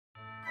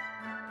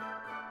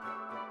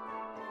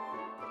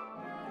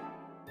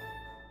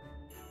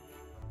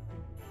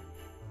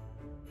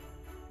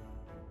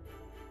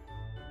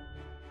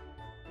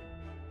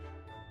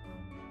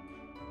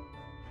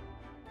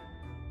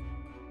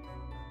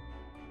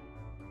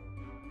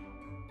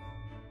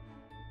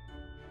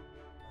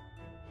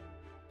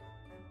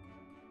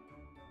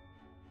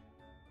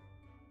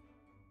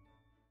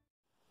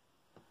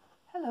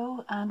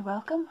Hello and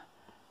welcome.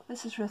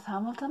 This is Ruth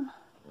Hamilton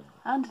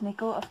and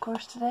Nico, of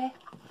course, today.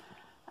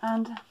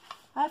 And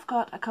I've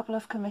got a couple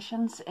of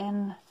commissions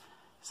in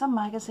some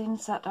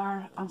magazines that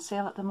are on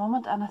sale at the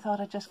moment, and I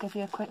thought I'd just give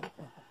you a quick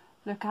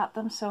look at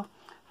them. So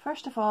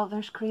first of all,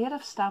 there's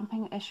Creative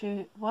Stamping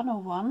issue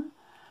 101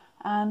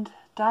 and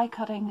Die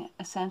Cutting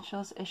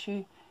Essentials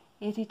issue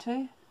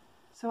 82.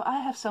 So I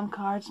have some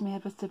cards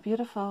made with the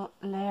beautiful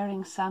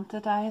layering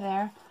Santa die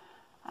there,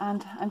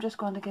 and I'm just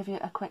going to give you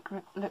a quick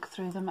look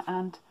through them,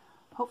 and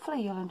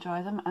hopefully you'll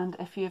enjoy them. And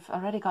if you've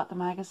already got the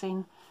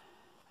magazine,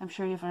 I'm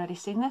sure you've already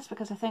seen this,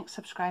 because I think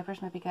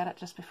subscribers maybe get it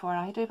just before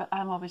I do, but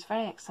I'm always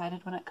very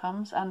excited when it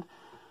comes and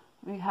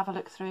we have a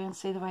look through and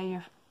see the way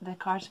the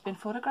cards have been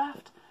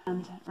photographed.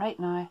 And right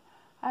now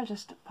I'll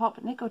just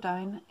pop Nico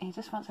down. He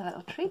just wants a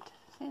little treat,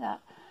 see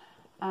that?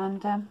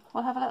 And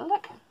we'll have a little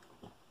look.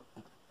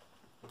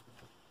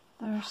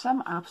 There are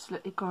some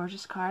absolutely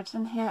gorgeous cards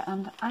in here,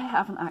 and I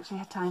haven't actually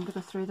had time to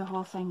go through the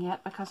whole thing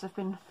yet because I've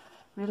been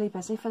really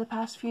busy for the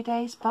past few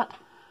days, but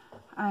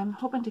I'm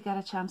hoping to get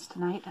a chance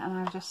tonight and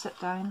I'll just sit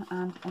down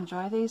and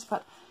enjoy these.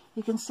 But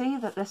you can see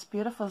that this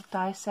beautiful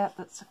die set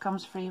that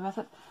comes free with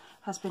it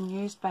has been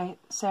used by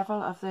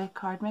several of the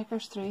card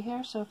makers through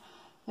here. So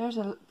there's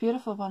a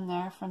beautiful one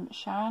there from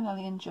Sharon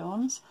Elaine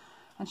Jones,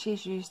 and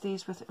she's used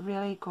these with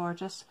really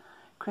gorgeous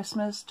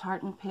Christmas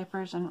tartan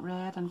papers and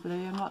red and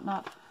blue and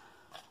whatnot.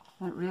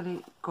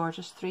 Really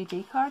gorgeous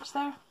 3D cards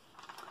there.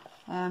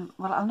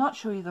 Well, I'll not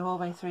show you the whole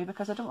way through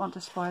because I don't want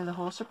to spoil the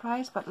whole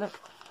surprise, but look,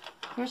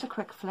 here's a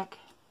quick flick.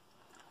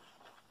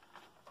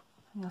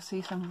 You'll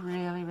see some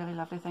really, really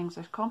lovely things.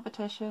 There's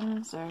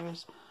competitions,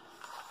 there's,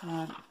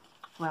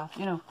 well,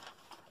 you know,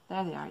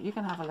 there they are. You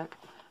can have a look.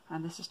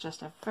 And this is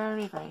just a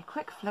very, very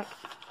quick flick,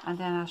 and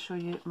then I'll show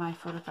you my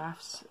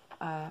photographs,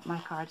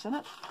 my cards in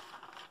it,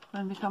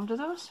 when we come to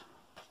those.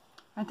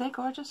 Aren't they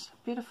gorgeous?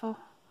 Beautiful.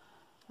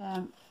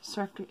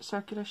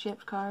 Circular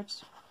shaped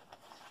cards,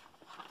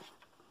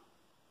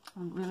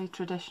 and really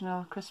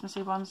traditional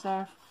Christmassy ones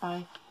there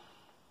by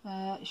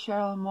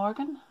Cheryl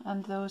Morgan,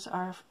 and those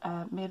are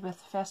made with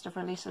festive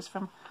releases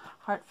from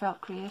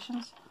Heartfelt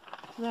Creations.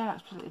 So they're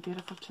absolutely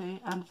beautiful too,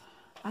 and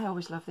I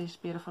always love these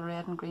beautiful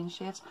red and green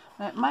shades.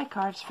 Now my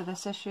cards for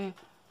this issue,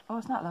 oh,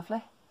 isn't that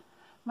lovely?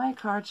 My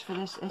cards for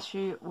this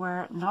issue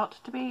were not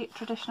to be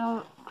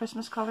traditional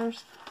Christmas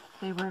colours.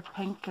 They were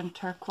pink and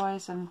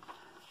turquoise and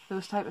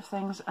those type of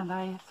things, and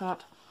I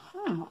thought,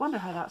 I wonder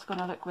how that's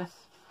going to look with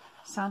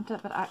Santa,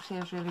 but actually I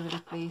was really, really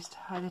pleased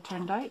how they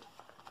turned out.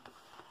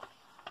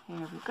 Here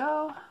we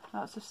go,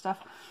 lots of stuff,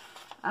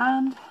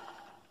 and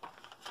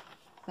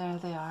there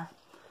they are.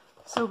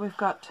 So we've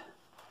got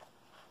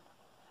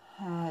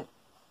I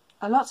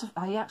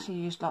actually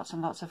used lots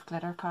and lots of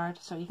glitter card,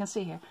 so you can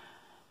see here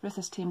Ruth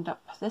has teamed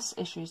up this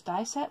issue's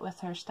die set with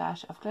her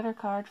stash of glitter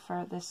card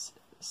for this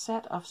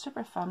set of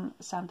super fun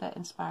Santa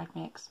inspired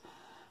makes.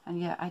 And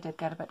yeah, I did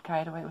get a bit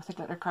carried away with the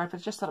glitter card,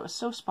 but I just thought it was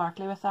so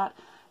sparkly with that.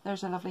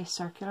 There's a lovely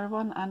circular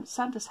one, and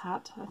Santa's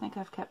hat, I think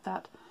I've kept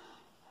that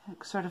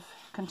sort of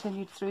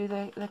continued through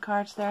the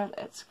cards there.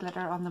 It's glitter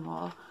on them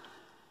all.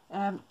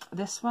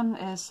 This one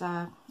is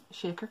a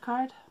shaker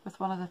card with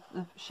one of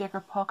the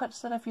shaker pockets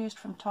that I've used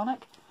from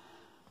Tonic.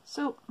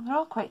 So they're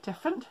all quite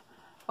different.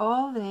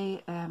 All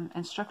the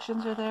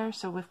instructions are there,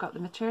 so we've got the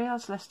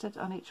materials listed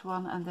on each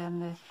one and then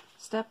the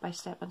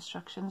step-by-step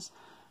instructions.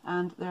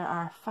 And there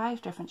are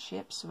 5 different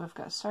shapes, so we've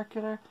got a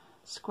circular,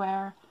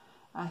 square,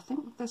 I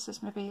think this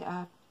is maybe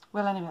a,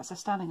 well anyway, it's a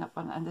standing up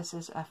one, and this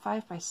is a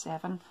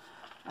 5x7,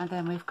 and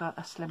then we've got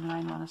a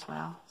slimline one as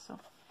well. So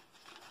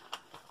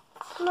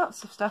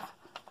lots of stuff,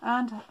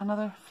 and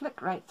another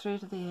flick right through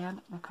to the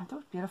end. Look at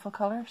those beautiful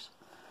colours.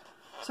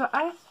 So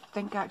I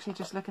think actually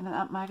just looking at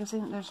that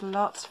magazine, there's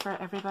lots for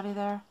everybody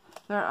there.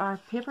 There are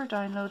paper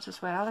downloads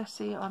as well, I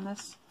see on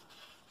this.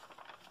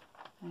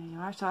 There you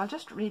are. So I'll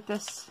just read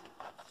this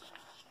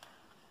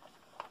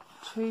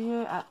to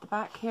you at the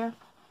back here.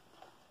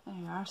 There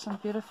you are, some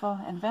beautiful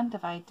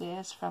inventive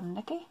ideas from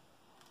Nikki.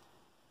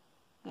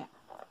 Yeah,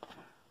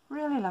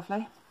 really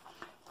lovely.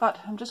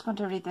 But I'm just going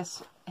to read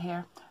this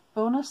here.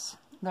 Bonus,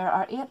 there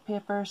are 8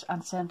 papers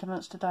and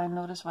sentiments to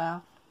download as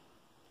well.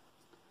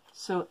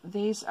 So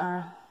these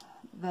are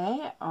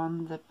they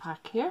on the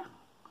pack here,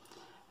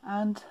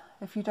 and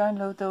if you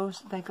download those,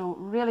 they go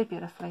really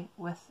beautifully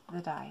with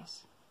the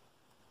dies.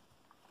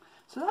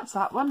 So that's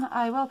that one.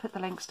 I will put the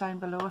links down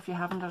below if you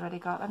haven't already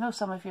got. I know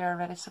some of you are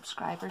already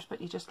subscribers, but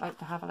you just like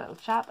to have a little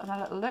chat and a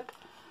little look.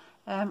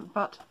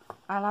 But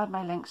I'll add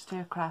my links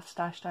to Craft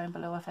Stash down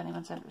below if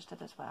anyone's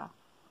interested as well.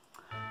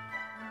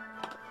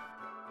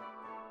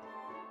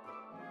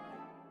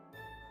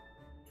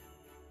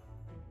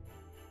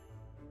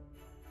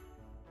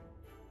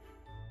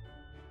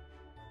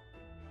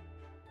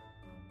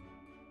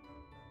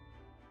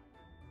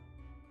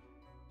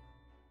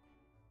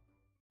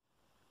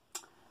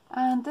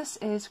 And this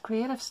is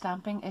Creative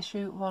Stamping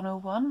issue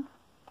 101.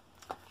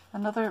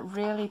 Another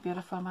really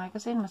beautiful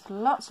magazine with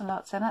lots and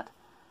lots in it.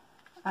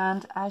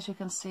 And as you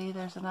can see,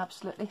 there's an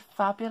absolutely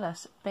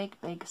fabulous big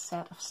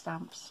set of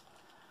stamps.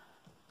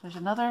 There's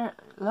another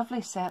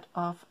lovely set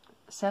of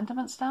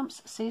sentiment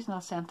stamps,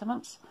 seasonal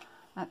sentiments.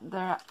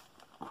 They're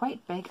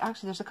quite big.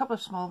 Actually, there's a couple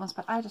of small ones,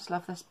 but I just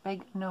love this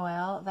big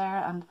Noel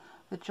there and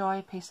the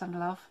joy, peace and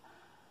love.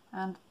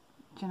 And,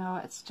 you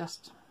know, it's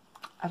just,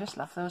 I just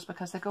love those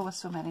because they go with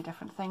so many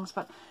different things.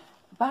 But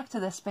back to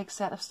this big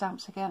set of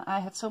stamps again. I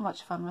had so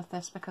much fun with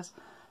this because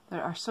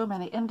there are so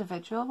many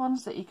individual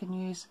ones that you can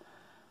use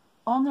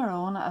on their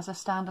own as a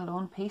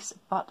standalone piece,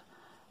 but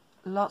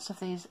lots of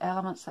these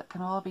elements that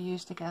can all be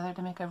used together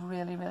to make a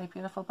really, really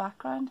beautiful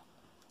background.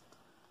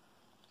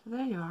 So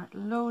there you are,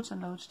 loads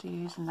and loads to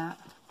use in that.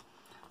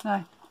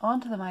 Now,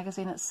 on to the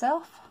magazine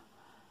itself,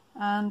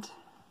 and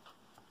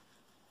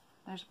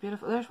there's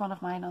beautiful, there's one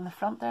of mine on the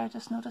front there, I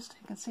just noticed,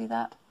 you can see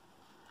that.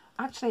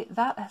 Actually,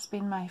 that has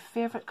been my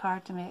favourite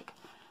card to make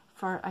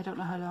for I don't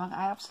know how long.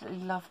 I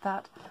absolutely love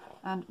that,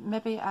 and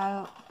maybe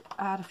I'll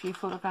add a few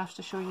photographs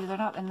to show you. They're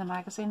not in the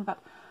magazine,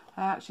 but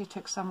I actually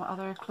took some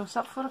other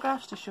close-up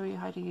photographs to show you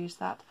how to use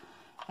that.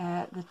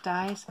 The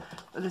dies,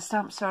 the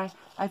stamps, sorry,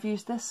 I've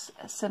used this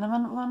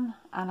cinnamon one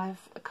and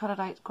I've cut it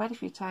out quite a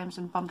few times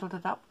and bundled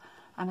it up,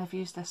 and I've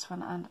used this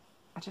one and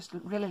I just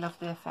really love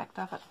the effect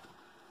of it.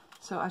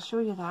 So I'll show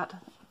you that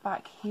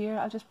back here.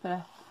 I'll just put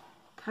a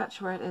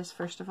catch where it is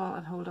first of all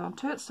and hold on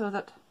to it so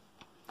that,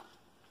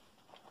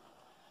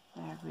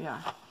 there we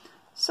are.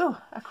 So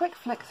a quick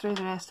flick through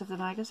the rest of the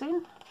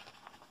magazine.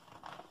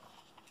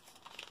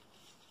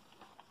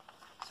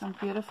 Some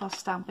beautiful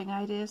stamping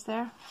ideas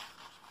there.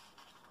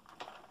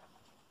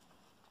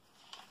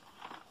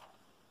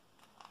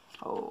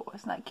 Oh,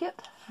 isn't that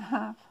cute?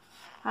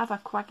 Have a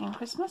quacking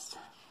Christmas.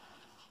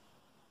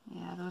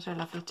 Yeah, those are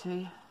lovely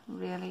too.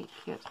 Really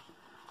cute.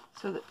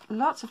 So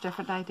lots of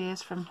different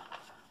ideas from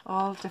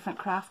all different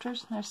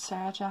crafters. There's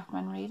Sarah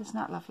Jackman Reid. Isn't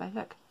that lovely?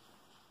 Look.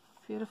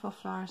 Beautiful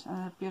flowers and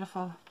a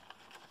beautiful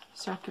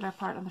circular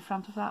part on the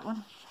front of that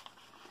one.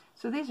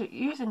 So these are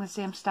using the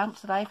same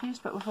stamps that I've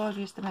used, but we've all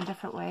used them in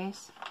different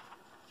ways.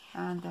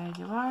 And there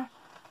you are.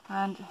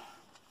 And,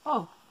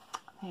 oh,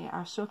 they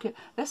are so cute.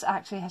 This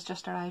actually has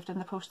just arrived in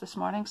the post this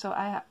morning, so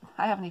I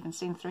haven't even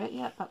seen through it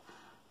yet, but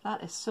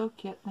that is so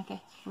cute,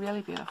 Nikki.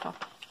 Really beautiful.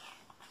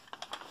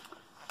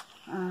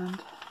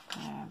 And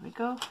there we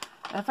go.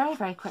 A very,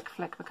 very quick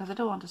flick because I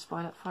don't want to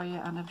spoil it for you,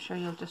 and I'm sure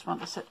you'll just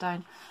want to sit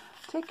down.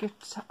 Take your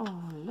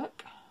oh,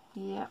 look.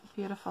 Yeah,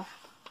 beautiful.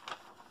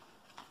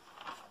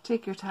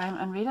 Take your time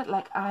and read it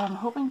like I am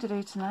hoping to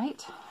do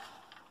tonight.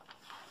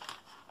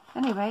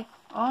 Anyway,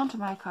 on to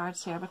my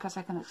cards here because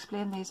I can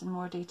explain these in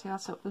more detail.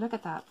 So look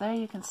at that. There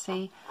you can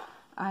see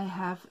I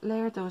have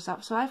layered those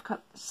up. So I've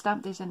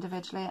stamped these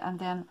individually and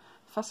then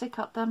fussy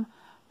cut them,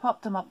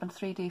 popped them up in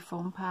 3D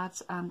foam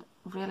pads, and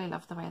really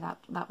love the way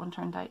that one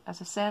turned out.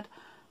 As I said,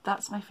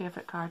 that's my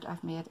favourite card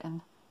I've made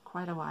in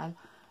quite a while.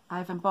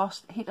 I've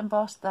heat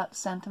embossed that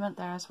sentiment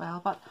there as well,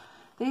 but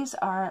these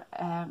are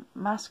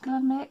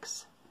masculine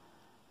makes,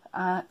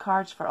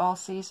 cards for all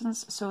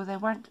seasons, so they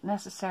weren't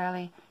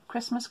necessarily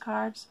Christmas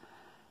cards,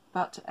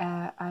 but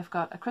I've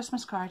got a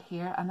Christmas card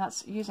here, and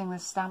that's using the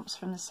stamps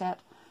from the set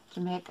to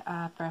make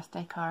a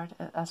birthday card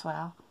as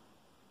well.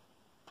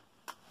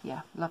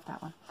 Yeah, love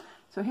that one.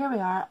 So here we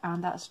are,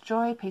 and that's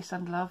Joy, Peace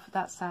and Love.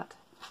 That's that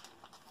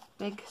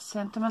big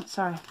sentiment,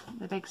 sorry,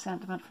 the big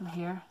sentiment from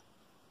here.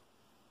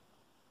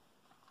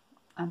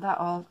 And that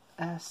all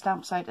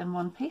stamps out in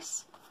one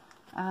piece.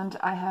 And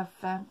I have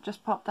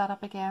just popped that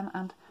up again,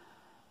 and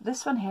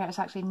this one here is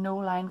actually no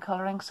line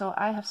colouring, so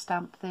I have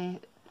stamped the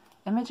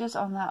images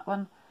on that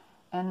one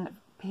in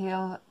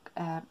pale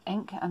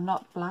ink and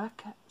not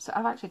black. So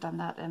I've actually done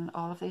that in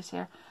all of these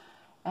here.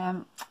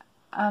 And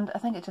I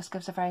think it just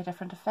gives a very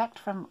different effect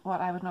from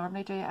what I would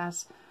normally do,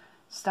 as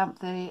stamp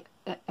the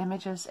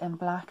images in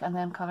black and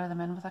then colour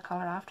them in with a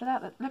colour after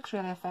that. It looks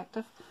really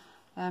effective,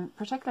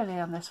 particularly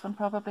on this one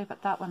probably,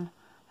 but that one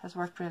has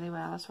worked really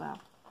well as well.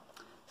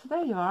 So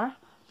there you are.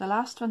 The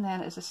last one then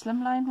is a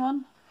slimline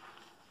one,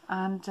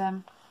 and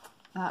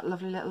that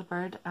lovely little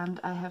bird, and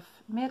I have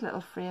made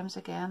little frames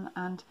again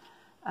and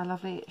a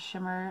lovely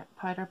shimmer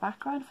powder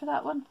background for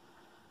that one.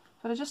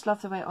 But I just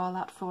love the way all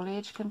that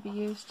foliage can be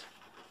used,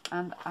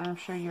 and I'm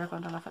sure you're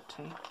going to love it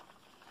too.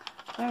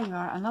 There you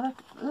are, another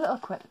little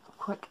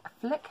quick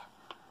flick,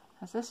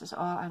 as this is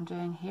all I'm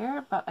doing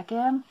here. But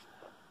again,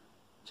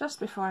 just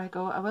before I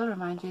go, I will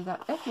remind you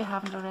that if you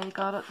haven't already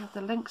got it,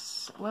 the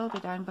links will be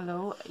down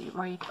below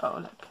where you,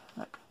 oh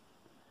look,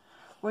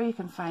 where you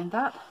can find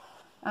that.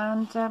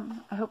 And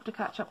I hope to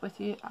catch up with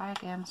you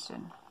again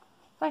soon.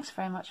 Thanks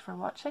very much for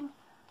watching,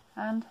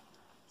 and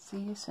see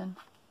you soon.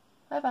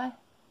 Bye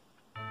bye.